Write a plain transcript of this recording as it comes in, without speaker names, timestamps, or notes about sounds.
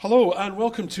Hello and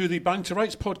welcome to the Bang to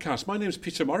Rights podcast. My name is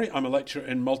Peter Murray. I'm a lecturer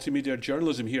in multimedia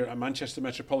journalism here at Manchester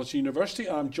Metropolitan University.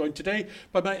 I'm joined today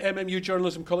by my MMU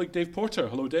journalism colleague Dave Porter.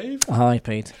 Hello, Dave. Hi,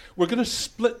 Pete. We're going to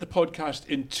split the podcast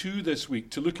in two this week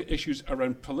to look at issues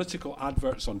around political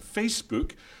adverts on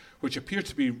Facebook, which appear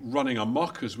to be running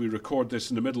amok as we record this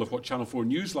in the middle of what Channel 4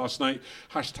 News last night,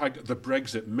 hashtag the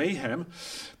Brexit mayhem.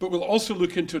 But we'll also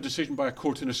look into a decision by a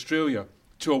court in Australia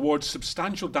to award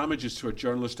substantial damages to a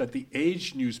journalist at The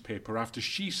Age newspaper after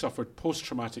she suffered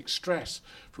post-traumatic stress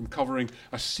from covering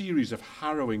a series of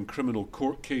harrowing criminal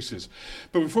court cases.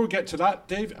 But before we get to that,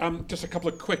 Dave, just a couple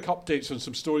of quick updates on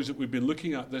some stories that we've been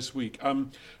looking at this week.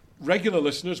 Regular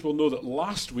listeners will know that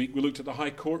last week we looked at the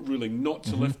High Court ruling not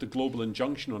to lift the global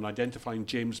injunction on identifying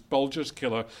James Bulger's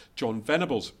killer, John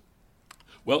Venables.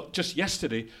 Well, just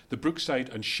yesterday, the Brookside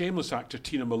and Shameless actor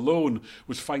Tina Malone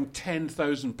was fined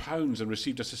 £10,000 and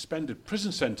received a suspended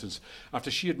prison sentence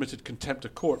after she admitted contempt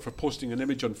of court for posting an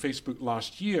image on Facebook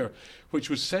last year, which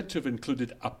was said to have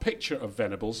included a picture of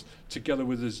Venables together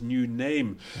with his new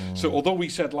name. So although we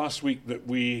said last week that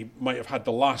we might have had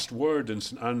the last word in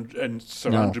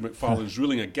Sir Andrew Macfarlane's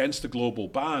ruling against the global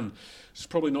ban, it's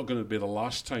probably not going to be the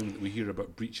last time that we hear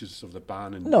about breaches of the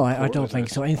ban. No, I don't think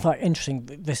so. In fact, interesting,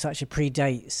 this actually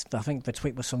predates, I think the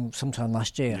tweet was sometime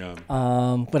last year.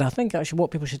 Yeah. But I think actually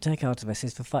what people should take out of this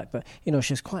is the fact that,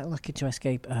 she was quite lucky to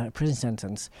escape a prison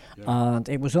sentence. Yeah. And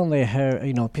it was only her,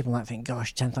 people might think,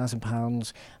 gosh,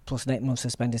 £10,000 plus an 8-month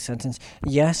suspended sentence.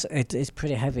 Yes, it is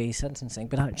pretty heavy sentencing,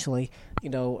 but actually,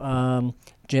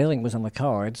 jailing was on the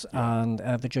cards, and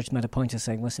the judge made a point of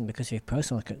saying, listen, because of your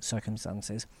personal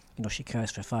circumstances, she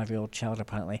cares for a 5-year-old child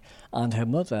apparently, and her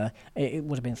mother, it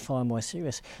would have been far more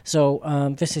serious.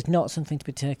 So this is not something to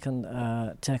be taken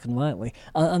lightly.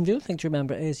 And the other thing to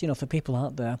remember is, for people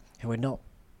out there who are not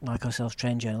like ourselves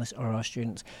trained journalists or our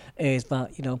students, is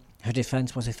that, her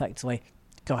defence was effectively,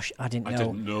 gosh, I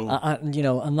didn't know.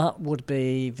 And that would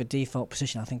be the default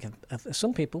position, I think, of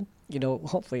some people.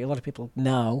 Hopefully a lot of people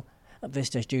now at this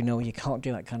stage do know you can't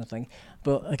do that kind of thing.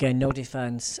 But again, no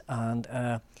defence, and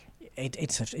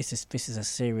this is a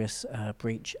serious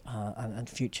breach, and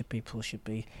future people should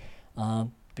be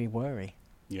wary.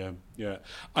 Yeah.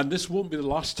 And this won't be the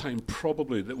last time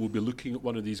probably that we'll be looking at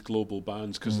one of these global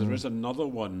bans, because there is another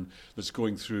one that's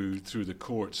going through the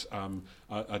courts,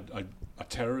 a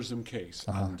terrorism case,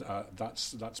 and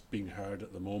that's being heard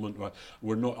at the moment.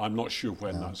 I'm not sure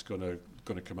when that's going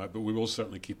to come out, but we will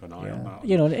certainly keep an eye on that.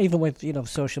 Even with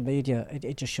social media,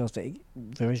 it just shows that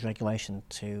there is regulation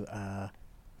to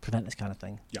prevent this kind of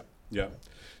thing. Yeah.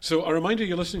 So a reminder,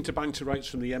 you're listening to Bang to Rights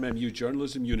from the MMU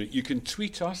Journalism Unit. You can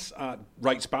tweet us at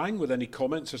RightsBang with any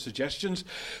comments or suggestions.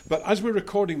 But as we're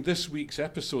recording this week's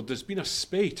episode, there's been a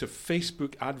spate of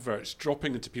Facebook adverts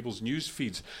dropping into people's news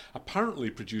feeds, apparently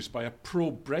produced by a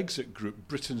pro-Brexit group,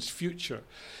 Britain's Future.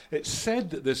 It's said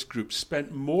that this group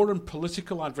spent more on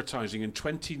political advertising in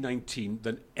 2019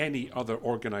 than any other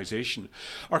organisation.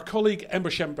 Our colleague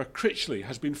Ember Critchley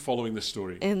has been following the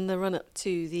story. In the run-up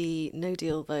to the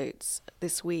no-deal votes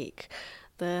this week,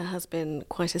 there has been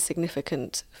quite a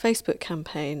significant Facebook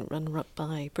campaign run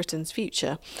by Britain's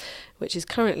Future, which is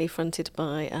currently fronted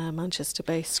by a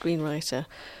Manchester-based screenwriter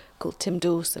called Tim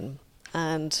Dawson.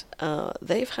 And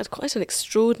they've had quite an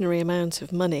extraordinary amount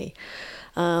of money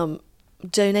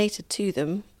donated to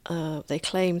them, they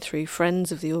claim, through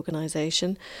friends of the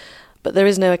organisation, but there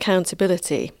is no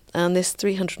accountability. And this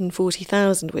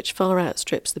 340,000, which far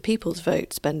outstrips the People's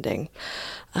Vote spending,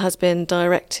 has been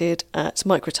directed at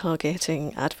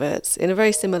micro-targeting adverts in a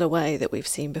very similar way that we've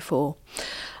seen before.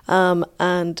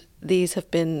 And these have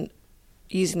been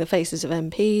using the faces of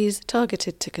MPs,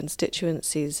 targeted to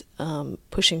constituencies,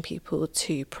 pushing people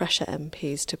to pressure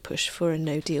MPs to push for a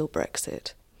no-deal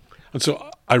Brexit. And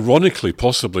so, ironically,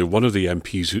 possibly one of the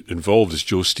MPs involved is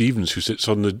Jo Stevens, who sits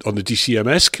on the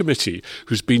DCMS committee,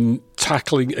 who's been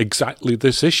tackling exactly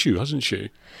this issue, hasn't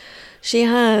she? She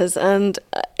has, and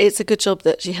it's a good job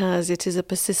that she has. It is a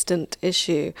persistent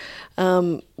issue.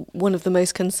 One of the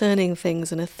most concerning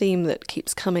things, and a theme that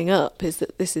keeps coming up, is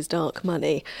that this is dark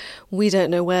money. We don't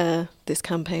know where this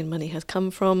campaign money has come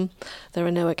from. There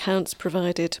are no accounts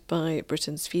provided by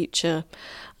Britain's Future.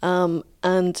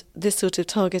 And this sort of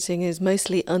targeting is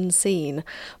mostly unseen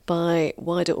by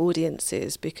wider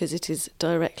audiences because it is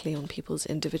directly on people's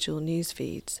individual news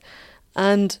feeds.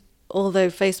 And although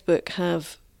Facebook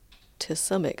have, to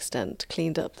some extent,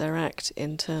 cleaned up their act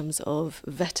in terms of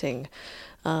vetting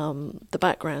the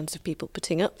backgrounds of people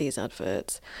putting up these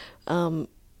adverts, so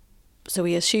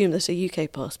we assume that a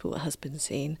UK passport has been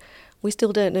seen, we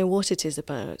still don't know what it is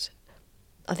about.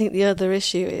 I think the other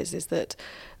issue is that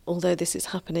although this is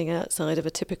happening outside of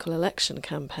a typical election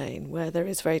campaign where there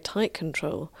is very tight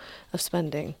control of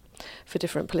spending for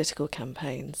different political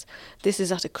campaigns. This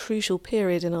is at a crucial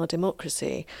period in our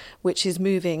democracy, which is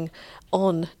moving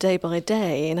on day by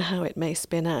day in how it may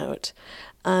spin out.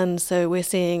 And so we're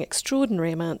seeing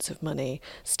extraordinary amounts of money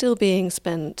still being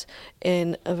spent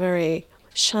in a very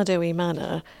shadowy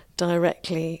manner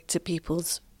directly to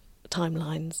people's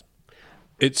timelines.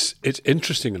 It's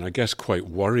interesting and I guess quite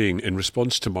worrying in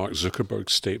response to Mark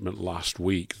Zuckerberg's statement last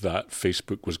week that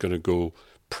Facebook was going to go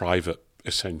private,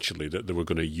 essentially, that they were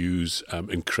going to use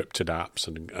encrypted apps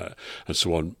and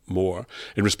so on more.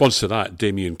 In response to that,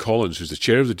 Damian Collins, who's the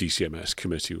chair of the DCMS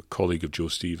committee, a colleague of Joe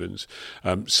Stevens,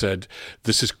 said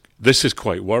this is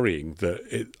quite worrying,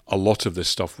 that a lot of this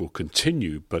stuff will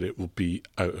continue, but it will be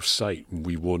out of sight.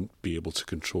 We won't be able to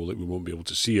control it. We won't be able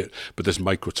to see it. But this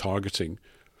micro-targeting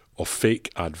of fake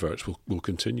adverts will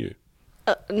continue.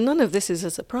 None of this is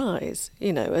a surprise.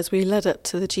 As we led up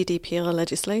to the GDPR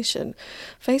legislation,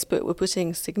 Facebook were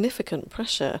putting significant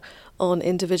pressure on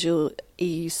individual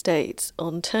EU states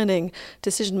on turning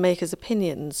decision makers'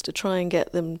 opinions to try and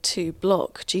get them to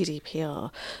block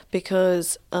GDPR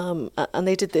because, and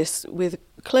they did this with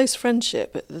close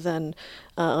friendship with the then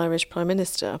Irish Prime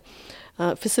Minister,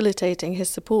 facilitating his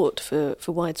support for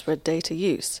widespread data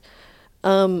use.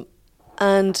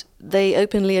 And they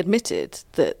openly admitted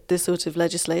that this sort of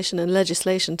legislation and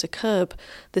legislation to curb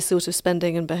this sort of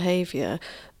spending and behaviour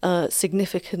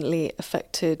significantly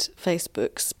affected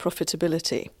Facebook's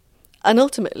profitability. And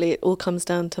ultimately, it all comes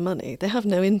down to money. They have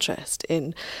no interest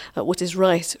in what is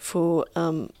right for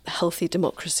healthy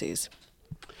democracies.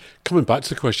 Coming back to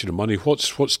the question of money,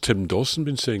 what's Tim Dawson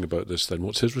been saying about this then?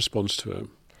 What's his response to it?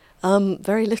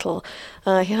 Very little.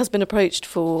 He has been approached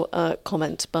for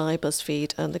comment by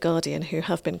BuzzFeed and The Guardian, who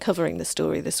have been covering the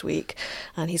story this week,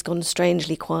 and he's gone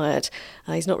strangely quiet.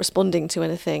 He's not responding to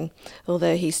anything,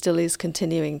 although he still is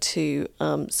continuing to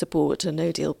support a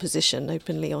no-deal position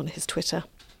openly on his Twitter.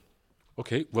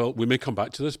 Okay, well, we may come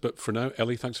back to this, but for now,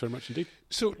 Ellie, thanks very much indeed.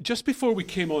 So just before we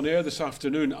came on air this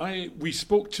afternoon, we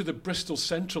spoke to the Bristol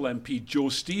Central MP, Jo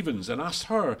Stevens, and asked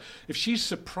her if she's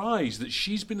surprised that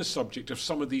she's been the subject of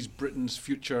some of these Britain's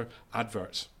future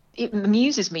adverts. It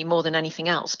amuses me more than anything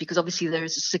else because obviously there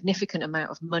is a significant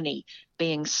amount of money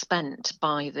being spent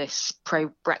by this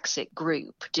pro-Brexit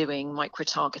group doing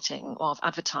micro-targeting of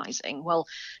advertising. Well,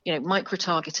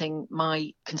 micro-targeting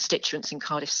my constituents in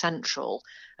Cardiff Central,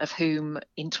 of whom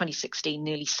in 2016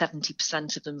 nearly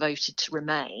 70% of them voted to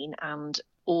remain, and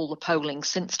all the polling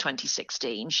since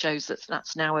 2016 shows that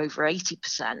that's now over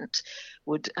 80%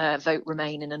 would vote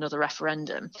remain in another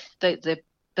referendum.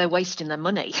 They're wasting their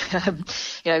money.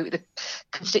 The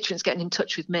constituents getting in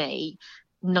touch with me,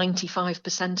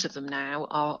 95% of them now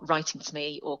are writing to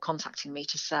me or contacting me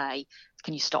to say,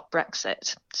 can you stop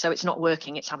Brexit? So it's not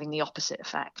working, it's having the opposite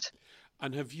effect.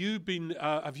 And have you been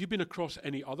across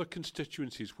any other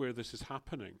constituencies where this is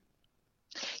happening?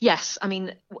 Yes, I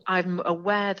mean, I'm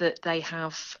aware that they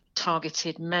have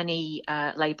targeted many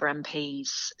Labour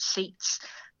MPs' seats,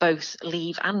 both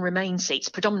Leave and Remain seats,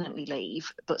 predominantly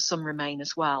Leave, but some Remain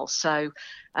as well. So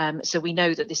we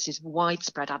know that this is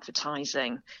widespread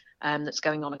advertising that's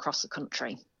going on across the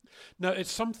country. Now,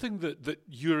 it's something that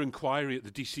your inquiry at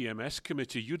the DCMS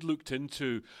committee, you'd looked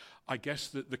into, I guess,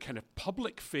 the kind of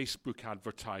public Facebook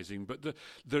advertising, but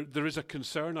there is a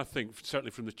concern, I think,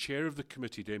 certainly from the chair of the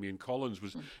committee, Damian Collins,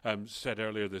 was said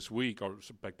earlier this week, or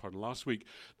beg pardon, last week,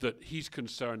 that he's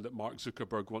concerned that Mark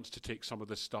Zuckerberg wants to take some of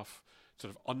this stuff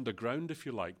sort of underground, if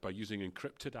you like, by using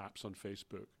encrypted apps on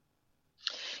Facebook.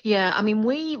 Yeah, I mean,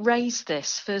 we raised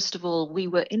this. First of all, we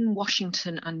were in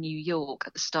Washington and New York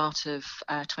at the start of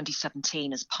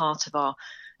 2017 as part of our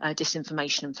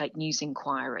disinformation and fake news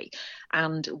inquiry.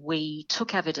 And we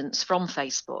took evidence from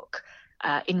Facebook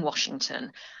in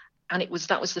Washington. And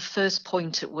that was the first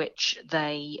point at which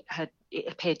it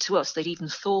appeared to us, they'd even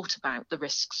thought about the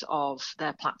risks of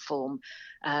their platform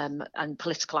and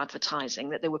political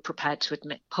advertising that they were prepared to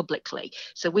admit publicly.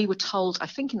 So we were told, I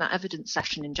think in that evidence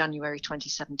session in January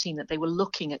 2017, that they were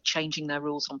looking at changing their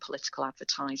rules on political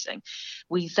advertising.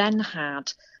 We then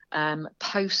had,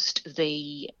 post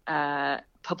the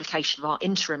publication of our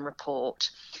interim report,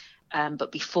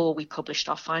 but before we published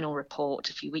our final report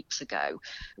a few weeks ago,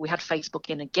 we had Facebook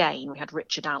in again. We had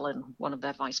Richard Allen, one of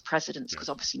their vice presidents, because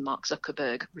obviously Mark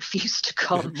Zuckerberg refused to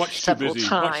come several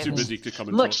times. Much too busy to come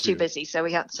and Much too busy, so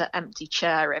we had to empty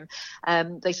chair him.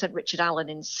 They sent Richard Allen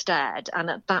instead, and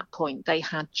at that point they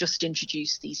had just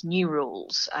introduced these new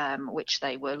rules, which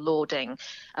they were lauding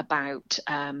about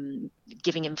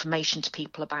giving information to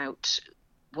people about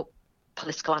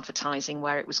political advertising,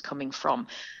 where it was coming from.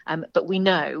 But we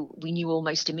knew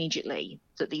almost immediately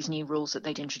that these new rules that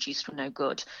they'd introduced were no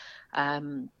good.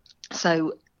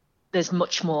 So there's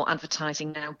much more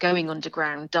advertising now going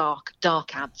underground, dark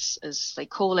ads, as they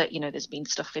call it. There's been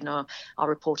stuff in our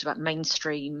report about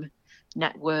Mainstream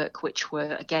Network, which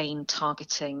were, again,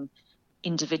 targeting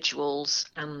individuals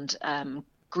and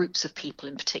groups of people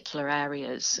in particular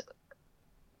areas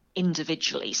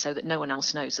individually, so that no one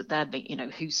else knows that they're,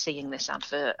 who's seeing this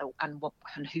advert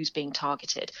and who's being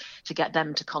targeted, to get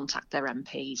them to contact their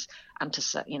MPs and to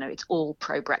say, it's all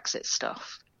pro-Brexit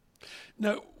stuff.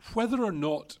 Now, whether or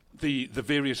not the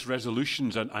various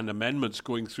resolutions and amendments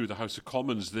going through the House of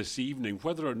Commons this evening,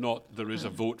 whether or not there is a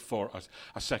vote for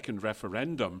a second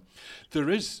referendum, there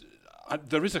is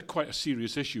quite a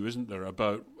serious issue, isn't there,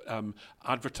 about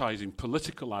advertising,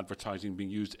 political advertising being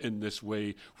used in this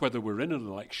way, whether we're in an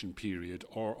election period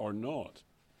or not?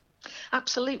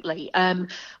 Absolutely.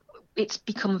 It's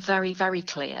become very, very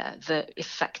clear that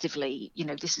effectively,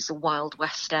 this is a Wild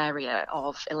West area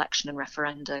of election and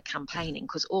referenda campaigning,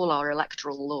 because all our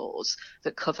electoral laws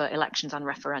that cover elections and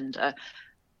referenda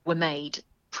were made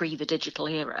pre the digital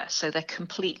era, so they're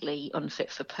completely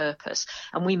unfit for purpose.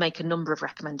 And we make a number of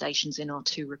recommendations in our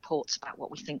 2 reports about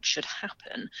what we think should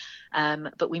happen,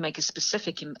 but we make a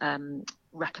specific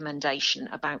recommendation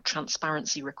about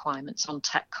transparency requirements on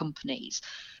tech companies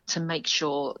to make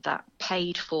sure that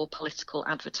paid for political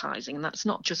advertising, and that's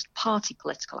not just party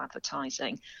political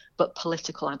advertising, but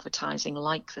political advertising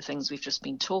like the things we've just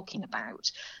been talking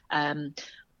about,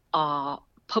 are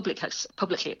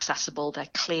publicly accessible. They're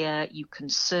clear, you can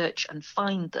search and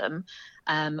find them,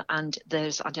 and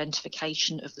there's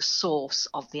identification of the source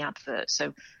of the advert,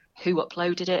 so who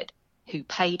uploaded it, who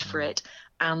paid for it,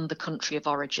 and the country of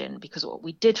origin. Because what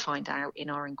we did find out in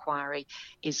our inquiry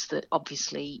is that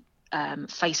obviously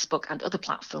Facebook and other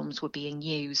platforms were being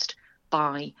used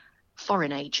by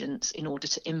foreign agents in order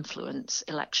to influence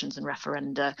elections and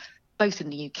referenda, both in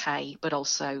the UK but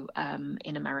also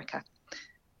in America.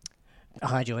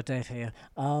 Hi, Joe, Dave here.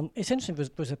 It's interesting, there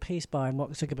was a piece by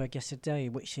Mark Zuckerberg yesterday,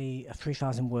 which a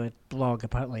 3,000-word blog,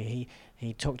 apparently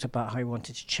he talked about how he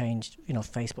wanted to change,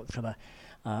 Facebook from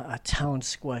a town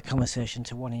square conversation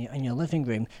to one in your living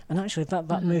room. And actually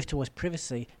that move towards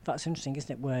privacy, that's interesting,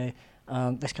 isn't it, where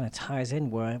this kind of ties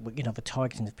in, where, the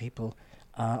targeting of people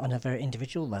on a very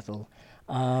individual level.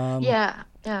 Yeah.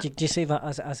 Do you see that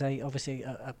as obviously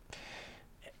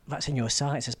that's in your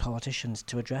sights as politicians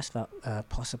to address that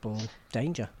possible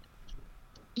danger?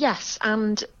 Yes,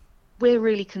 and we're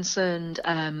really concerned,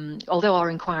 although our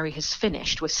inquiry has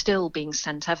finished, we're still being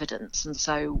sent evidence, and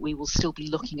so we will still be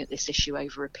looking at this issue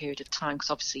over a period of time,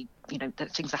 because obviously,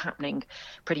 things are happening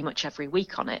pretty much every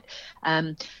week on it.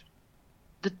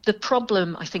 The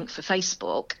problem, I think, for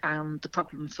Facebook, and the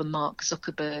problem for Mark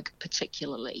Zuckerberg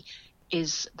particularly,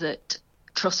 is that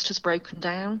trust has broken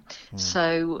down.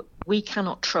 So we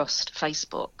cannot trust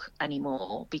Facebook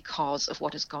anymore because of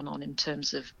what has gone on in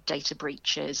terms of data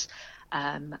breaches,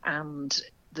 and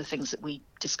the things that we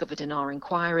discovered in our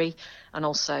inquiry, and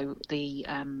also the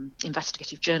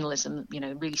investigative journalism,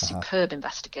 really superb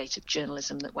investigative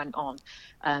journalism that went on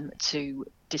to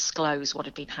disclose what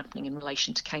had been happening in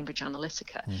relation to Cambridge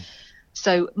Analytica.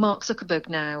 So Mark Zuckerberg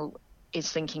now is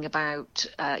thinking about,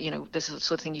 this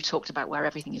sort of thing you talked about where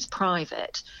everything is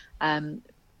private,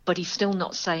 but he's still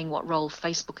not saying what role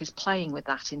Facebook is playing with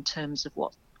that in terms of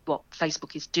what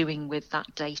Facebook is doing with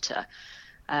that data.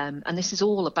 And this is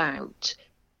all about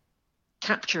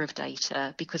capture of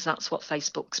data, because that's what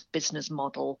Facebook's business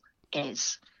model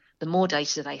is. The more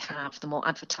data they have, the more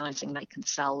advertising they can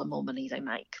sell, the more money they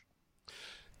make.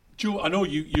 Joe, I know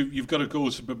you've got to go,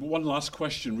 but one last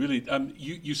question, really.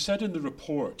 You said in the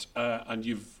report, and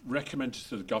you've recommended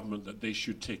to the government that they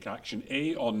should take action,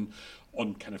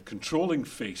 on kind of controlling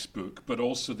Facebook, but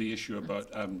also the issue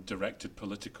about directed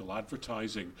political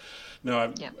advertising.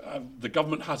 Now, the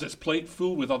government has its plate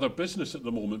full with other business at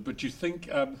the moment, but do you think,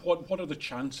 what are the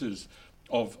chances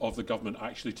of the government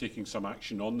actually taking some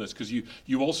action on this? Because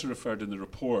you also referred in the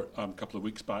report a couple of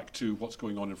weeks back to what's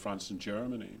going on in France and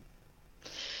Germany.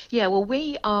 Yeah, well,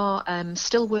 we are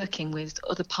still working with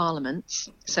other parliaments.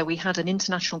 So we had an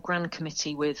international grand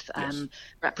committee with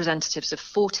representatives of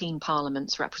 14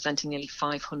 parliaments representing nearly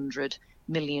 500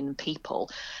 million people.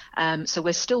 So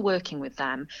we're still working with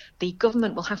them. The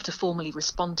government will have to formally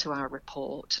respond to our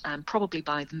report, probably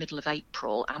by the middle of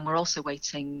April. And we're also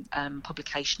waiting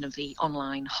publication of the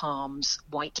online harms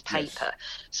white paper.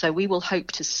 So we will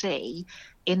hope to see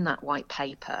in that white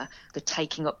paper the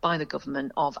taking up by the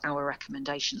government of our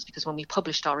recommendations, because when we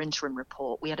published our interim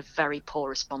report, we had a very poor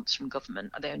response from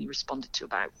government. They only responded to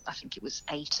about, I think it was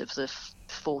 8 of the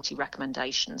 40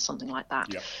 recommendations, something like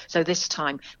that. Yeah. So this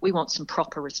time we want some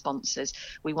proper responses.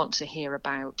 We want to hear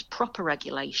about proper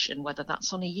regulation, whether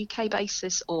that's on a UK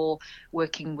basis or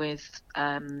working with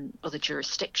other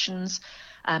jurisdictions,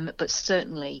 but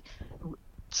certainly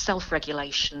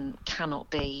self-regulation cannot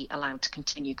be allowed to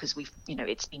continue, because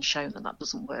it's been shown that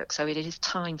doesn't work. So it is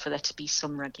time for there to be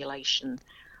some regulation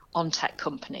on tech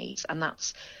companies, and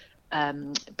that's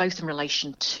both in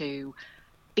relation to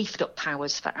beefed up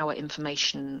powers for our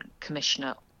Information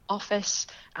Commissioner Office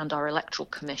and our Electoral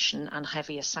Commission and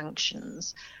heavier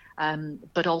sanctions,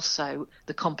 but also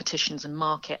the competitions and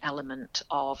market element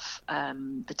of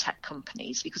the tech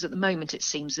companies, because at the moment it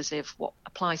seems as if what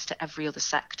applies to every other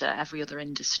sector, every other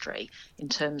industry in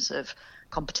terms of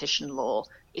competition law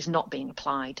is not being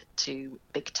applied to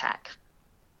big tech.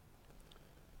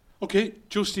 Okay,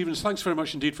 Jo Stevens, thanks very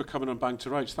much indeed for coming on Bang to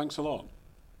Rights. Thanks a lot.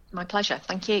 My pleasure.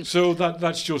 Thank you. So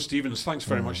that's Jo Stevens. Thanks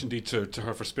very much indeed to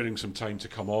her for sparing some time to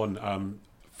come on.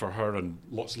 For her and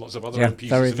lots of other MPs.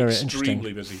 Very, it's very an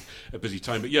extremely busy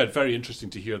time. But yeah, very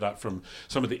interesting to hear that from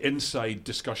some of the inside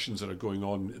discussions that are going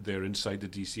on there inside the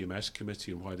DCMS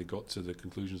committee and why they got to the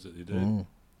conclusions that they did.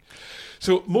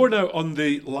 So more now on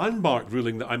the landmark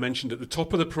ruling that I mentioned at the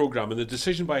top of the programme and the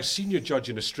decision by a senior judge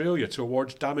in Australia to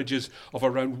award damages of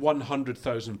around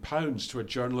 £100,000 to a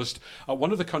journalist at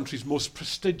one of the country's most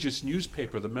prestigious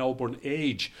newspaper, the Melbourne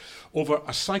Age, over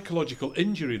a psychological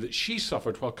injury that she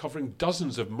suffered while covering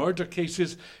dozens of murder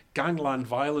cases, gangland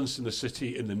violence in the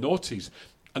city in the noughties,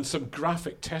 and some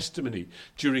graphic testimony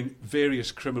during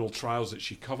various criminal trials that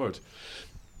she covered.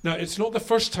 Now, it's not the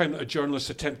first time that a journalist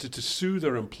attempted to sue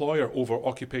their employer over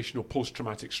occupational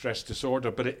post-traumatic stress disorder,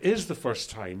 but it is the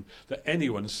first time that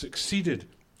anyone succeeded.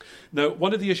 Now,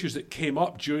 one of the issues that came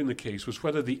up during the case was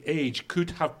whether the Age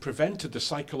could have prevented the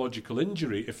psychological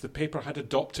injury if the paper had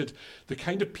adopted the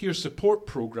kind of peer support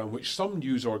programme which some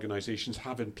news organisations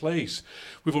have in place.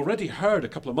 We've already heard a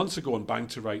couple of months ago on Bang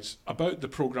to Rights about the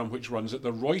programme which runs at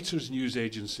the Reuters news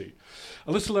agency.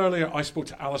 A little earlier, I spoke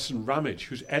to Alison Ramage,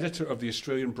 who's editor of the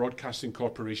Australian Broadcasting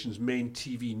Corporation's main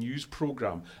TV news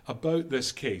programme, about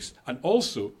this case, and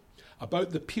also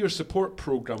about the peer support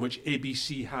programme which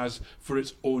ABC has for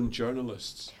its own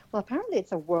journalists. Well, apparently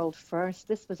it's a world first.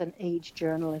 This was an Age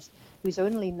journalist who's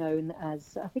only known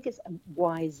as, I think it's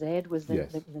YZ was the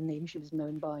name she was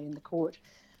known by in the court.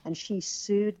 And she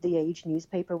sued the Age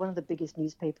newspaper, one of the biggest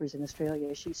newspapers in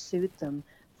Australia. She sued them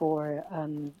for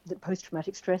the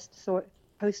post-traumatic stress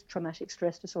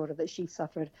disorder that she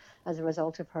suffered as a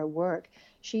result of her work.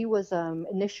 She was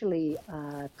initially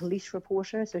a police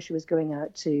reporter, so she was going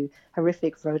out to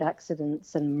horrific road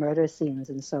accidents and murder scenes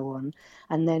and so on.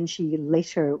 And then she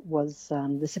later was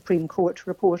the Supreme Court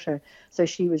reporter, so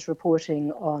she was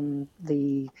reporting on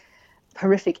the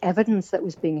horrific evidence that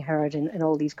was being heard in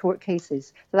all these court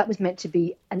cases. So that was meant to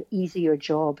be an easier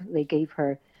job they gave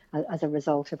her as a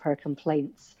result of her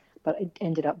complaints. But it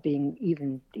ended up being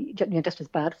even just as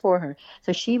bad for her.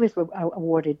 So she was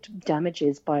awarded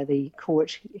damages by the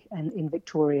court in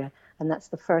Victoria, and that's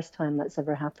the first time that's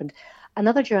ever happened.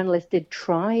 Another journalist did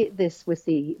try this with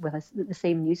the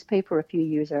same newspaper a few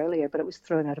years earlier, but it was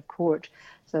thrown out of court.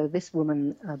 So this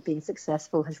woman, being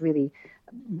successful, has really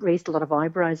raised a lot of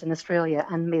eyebrows in Australia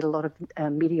and made a lot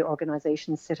of media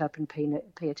organisations sit up and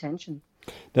pay attention.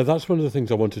 Now, that's one of the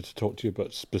things I wanted to talk to you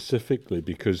about specifically,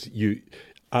 because you...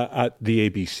 At the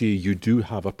ABC, you do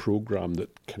have a programme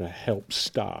that kind of helps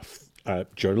staff,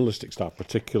 journalistic staff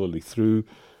particularly, through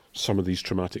some of these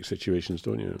traumatic situations,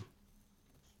 don't you?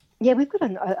 Yeah, we've got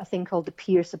a thing called the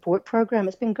Peer Support Programme.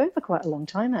 It's been going for quite a long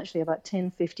time, actually, about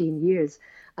 10, 15 years.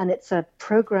 And it's a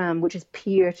programme which is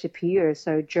peer-to-peer,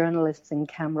 so journalists and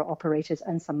camera operators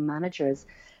and some managers.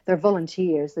 They're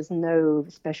volunteers. There's no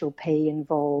special pay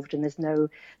involved, and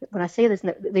when I say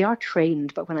they are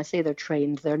trained, but when I say they're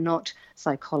trained, they're not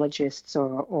psychologists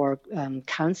or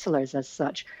counsellors as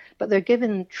such, but they're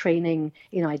given training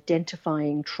in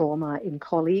identifying trauma in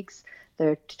colleagues.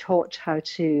 They're taught how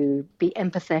to be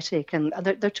empathetic, and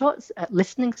they're taught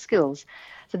listening skills.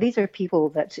 So these are people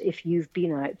that if you've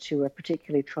been out to a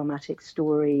particularly traumatic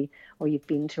story or you've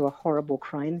been to a horrible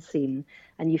crime scene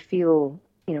and you feel,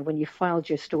 when you filed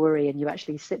your story and you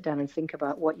actually sit down and think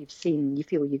about what you've seen, you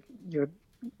feel you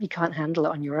can't handle it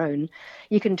on your own,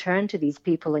 you can turn to these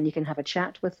people and you can have a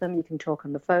chat with them, you can talk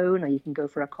on the phone, or you can go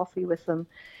for a coffee with them.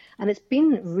 And it's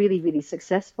been really, really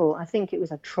successful. I think it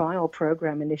was a trial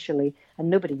program initially and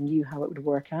nobody knew how it would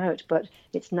work out, but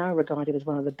it's now regarded as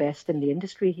one of the best in the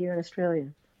industry here in Australia.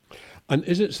 And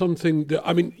is it something that,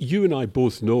 I mean, you and I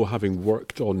both know, having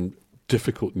worked on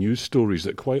difficult news stories,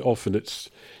 that quite often it's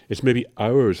maybe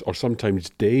hours or sometimes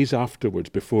days afterwards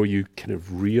before you kind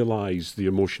of realise the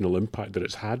emotional impact that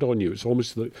it's had on you. It's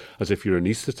almost like as if you're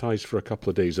anaesthetised for a couple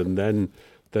of days, and then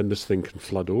this thing can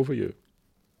flood over you.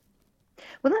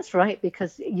 Well, that's right,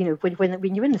 because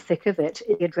when you're in the thick of it,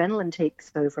 the adrenaline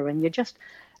takes over, and you're just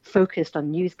focused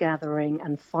on news gathering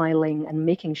and filing and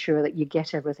making sure that you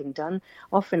get everything done.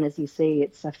 Often, as you say,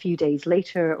 it's a few days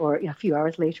later, or a few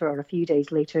hours later, or a few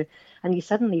days later, and you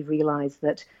suddenly realize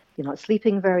that you're not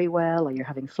sleeping very well, or you're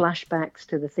having flashbacks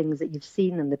to the things that you've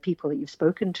seen and the people that you've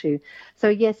spoken to. So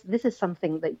yes, this is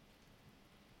something that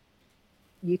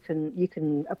you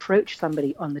can approach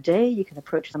somebody on the day, you can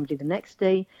approach somebody the next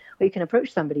day, or you can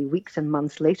approach somebody weeks and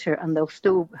months later, and they'll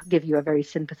still give you a very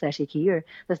sympathetic ear.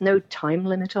 There's no time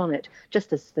limit on it,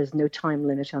 just as there's no time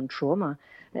limit on trauma.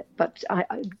 But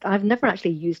I've never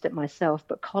actually used it myself,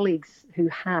 but colleagues who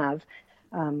have,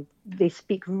 they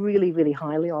speak really, really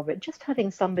highly of it. Just having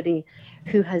somebody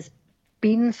who has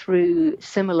been through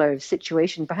similar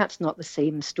situations, perhaps not the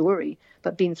same story,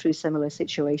 but been through similar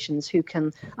situations, who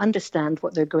can understand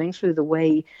what they're going through the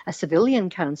way a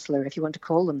civilian counsellor, if you want to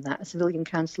call them that, a civilian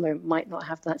counsellor might not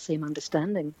have that same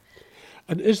understanding.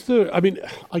 And is there, I mean,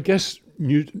 I guess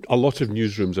a lot of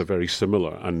newsrooms are very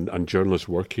similar, and journalists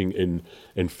working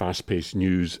in fast-paced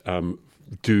news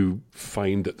do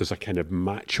find that there's a kind of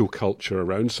macho culture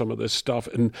around some of this stuff,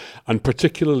 and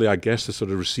particularly, I guess, the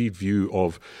sort of received view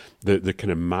of the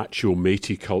kind of macho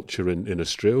matey culture in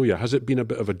Australia. Has it been a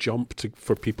bit of a jump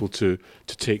for people to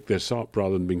take this up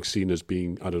rather than being seen as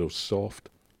being, I don't know, soft?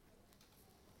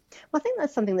 Well, I think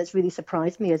that's something that's really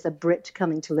surprised me as a Brit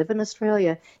coming to live in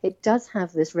Australia. It does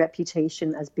have this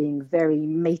reputation as being very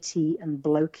matey and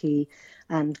blokey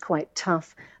and quite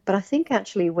tough. But I think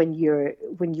actually when you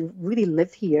really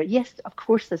live here, yes, of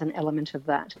course, there's an element of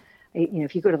that.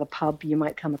 If you go to the pub, you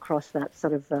might come across that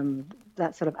sort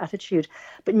of attitude.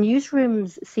 But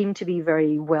newsrooms seem to be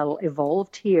very well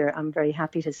evolved here. I'm very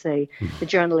happy to say the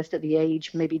journalist at The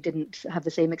Age maybe didn't have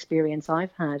the same experience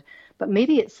I've had, but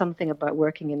maybe it's something about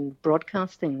working in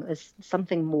broadcasting. There's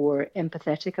something more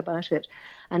empathetic about it.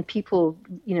 And people,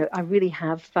 I really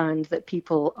have found that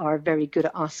people are very good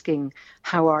at asking,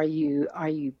 how are you? Are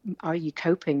you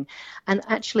coping? And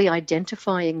actually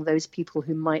identifying those people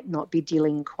who might not be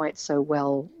dealing quite so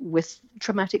well with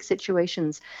traumatic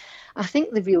situations. I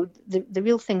think the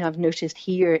real thing I've noticed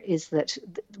here is that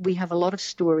we have a lot of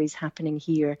stories happening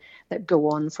here that go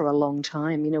on for a long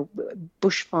time.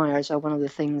 Bushfires are one of the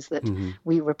things that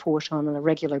we report on a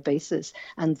regular basis,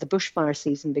 and the bushfire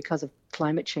season, because of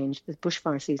climate change, the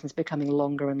bushfire season is becoming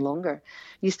longer and longer.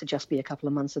 It used to just be a couple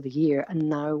of months of the year, and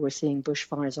now we're seeing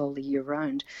bushfires all the year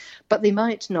round. But they're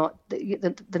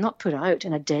not put out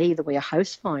in a day the way a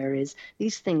house fire is.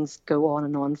 These things go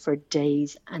on for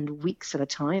days and weeks at a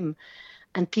time.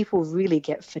 And people really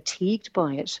get fatigued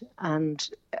by it, and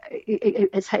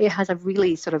it has a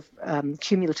really sort of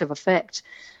cumulative effect.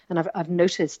 And I've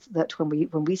noticed that when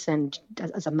we send,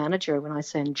 as a manager, when I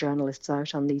send journalists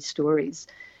out on these stories,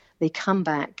 they come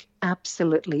back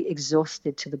absolutely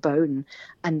exhausted to the bone,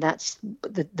 and that's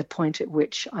the point at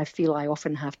which I feel I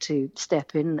often have to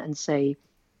step in and say,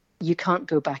 you can't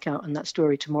go back out on that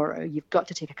story tomorrow. You've got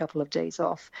to take a couple of days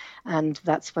off, and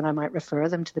that's when I might refer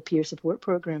them to the peer support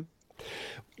program.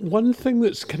 One thing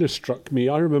that's kind of struck me,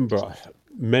 I remember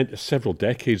several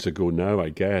decades ago now, I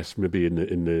guess, maybe in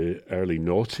the early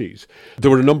noughties,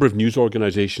 there were a number of news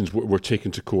organisations were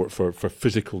taken to court for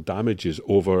physical damages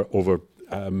over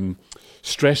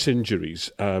stress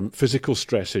injuries, physical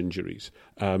stress injuries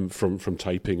from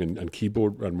typing and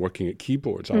keyboard and working at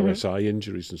keyboards, RSI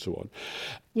injuries and so on.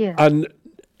 Yeah. And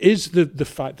is the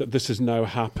fact that this has now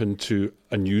happened to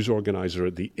a news organiser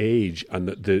at The Age, and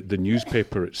that the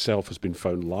newspaper itself has been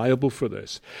found liable for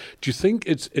this, do you think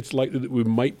it's likely that we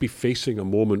might be facing a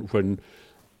moment when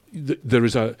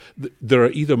there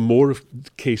are either more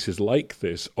cases like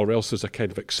this, or else there's a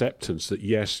kind of acceptance that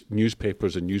yes,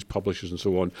 newspapers and news publishers and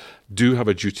so on do have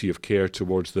a duty of care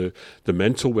towards the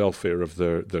mental welfare of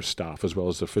their staff as well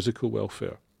as their physical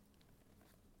welfare?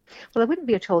 Well, I wouldn't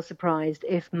be at all surprised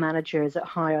if managers at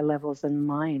higher levels than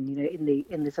mine,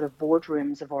 in the sort of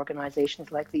boardrooms of organisations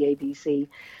like the ABC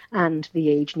and the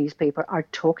Age newspaper, are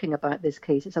talking about this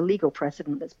case. It's a legal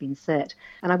precedent that's been set,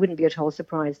 and I wouldn't be at all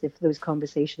surprised if those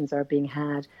conversations are being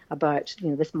had about,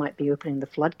 this might be opening the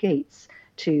floodgates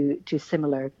to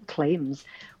similar claims,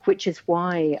 which is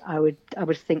why I would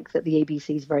think that the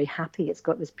ABC is very happy it's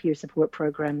got this peer support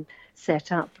program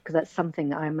set up, because that's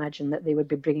something I imagine that they would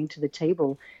be bringing to the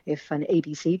table if an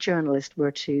ABC journalist were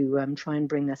to try and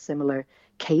bring a similar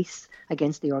case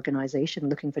against the organisation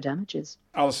looking for damages.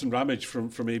 Alison Ramage from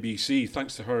ABC,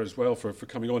 thanks to her as well for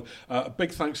coming on. A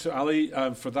big thanks to Ali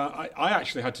for that. I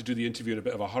actually had to do the interview in a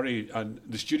bit of a hurry and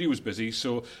the studio was busy,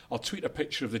 so I'll tweet a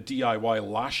picture of the DIY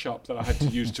lash up that I had to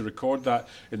use to record that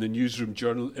in the newsroom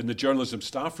in the journalism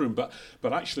staff room.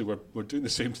 But actually we're doing the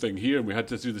same thing here, and we had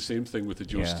to do the same thing with the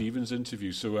Joe Stevens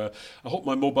interview. So I hope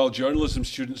my mobile journalism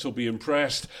students will be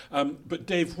impressed. But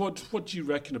Dave, what do you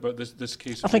reckon about this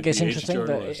case? I think it's interesting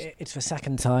that it's the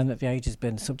second time that The Age has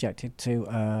been subjected to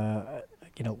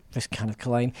this kind of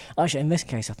claim. Actually, in this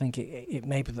case, I think it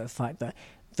may be the fact that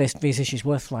these issues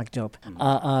were flagged up,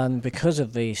 and because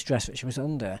of the stress that she was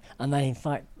under, and then in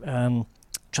fact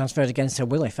transferred against her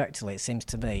will, effectively, it seems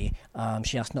to be.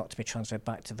 She asked not to be transferred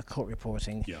back to the court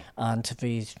reporting and to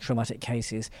these traumatic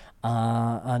cases.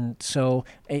 And so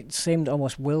it seemed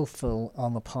almost willful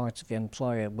on the part of the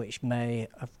employer, which may,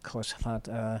 of course, have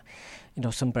had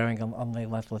some bearing on the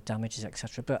level of damages,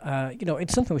 etc. But,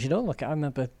 it's something we should all look at. I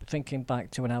remember thinking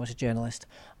back to when I was a journalist,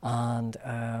 and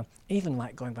even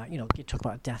like going back, you talk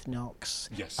about death knocks,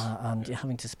 and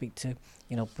having to speak to,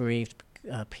 bereaved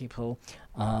people.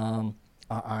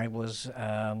 I was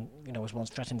once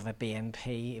threatened with a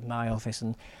BMP in my office,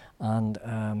 and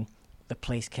the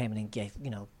police came in and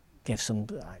gave some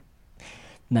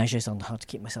measures on how to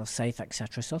keep myself safe,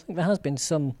 etc. So I think there has been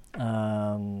some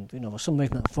some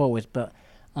movement forward, but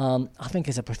I think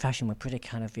as a profession we're pretty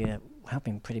have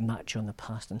been pretty macho in the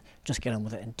past, and just get on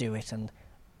with it and do it, and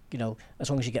as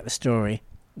long as you get the story,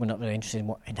 we're not really interested in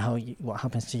what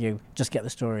happens to you. Just get the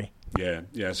story.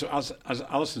 Yeah. So as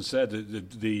Alison said,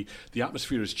 the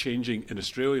atmosphere is changing in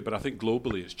Australia, but I think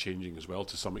globally it's changing as well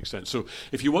to some extent. So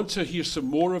if you want to hear some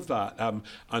more of that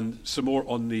and some more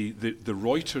on the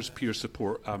Reuters peer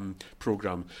support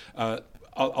programme,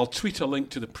 I'll tweet a link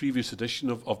to the previous edition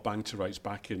of Bang to Rights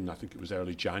back in, I think it was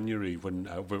early January, when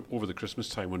over the Christmas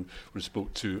time when we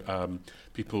spoke to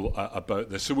people about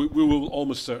this. So we will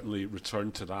almost certainly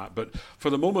return to that. But for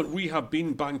the moment, we have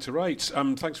been Bang to Rights.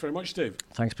 Thanks very much, Dave.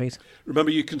 Thanks, Pete.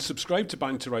 Remember, you can subscribe to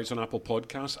Bang to Rights on Apple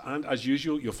Podcasts, and as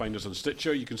usual, you'll find us on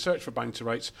Stitcher. You can search for Bang to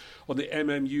Rights on the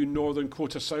MMU Northern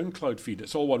Quota SoundCloud feed.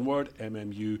 It's all one word,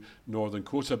 MMU Northern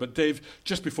Quota. But Dave,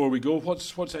 just before we go,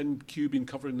 what's NQ been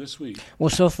covering this week? Well,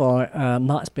 so far,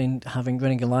 Matt's been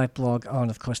running a live blog on,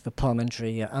 of course, the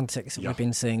parliamentary antics that we've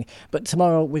been seeing. But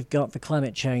tomorrow we've got the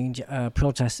climate change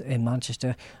protests in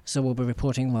Manchester, so we'll be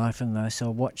reporting live from there.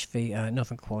 So watch the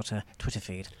Northern Quarter Twitter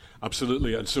feed.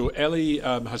 Absolutely. And so Ellie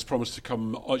has promised to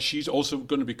come. She's also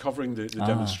going to be covering the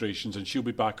demonstrations, and she'll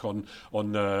be back on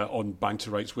Bang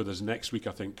to Rights with us next week,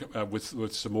 I think,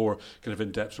 with some more kind of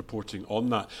in-depth reporting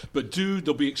on that. But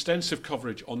there'll be extensive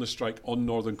coverage on the strike on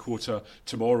Northern Quota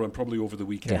tomorrow and probably over the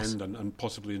weekend and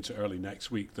possibly into early next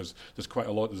week. There's quite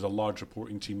a lot. There's a large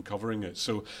reporting team covering it.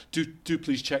 So do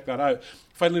please check that out.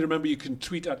 Finally, remember you can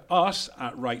tweet at us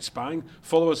at RightsBang.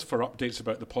 Follow us for updates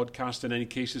about the podcast and any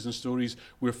cases and stories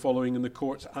we're following in the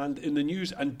courts and in the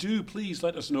news. And do please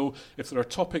let us know if there are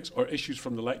topics or issues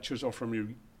from the lectures or from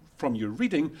your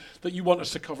reading that you want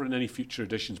us to cover in any future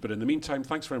editions. But in the meantime,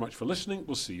 thanks very much for listening.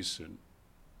 We'll see you soon.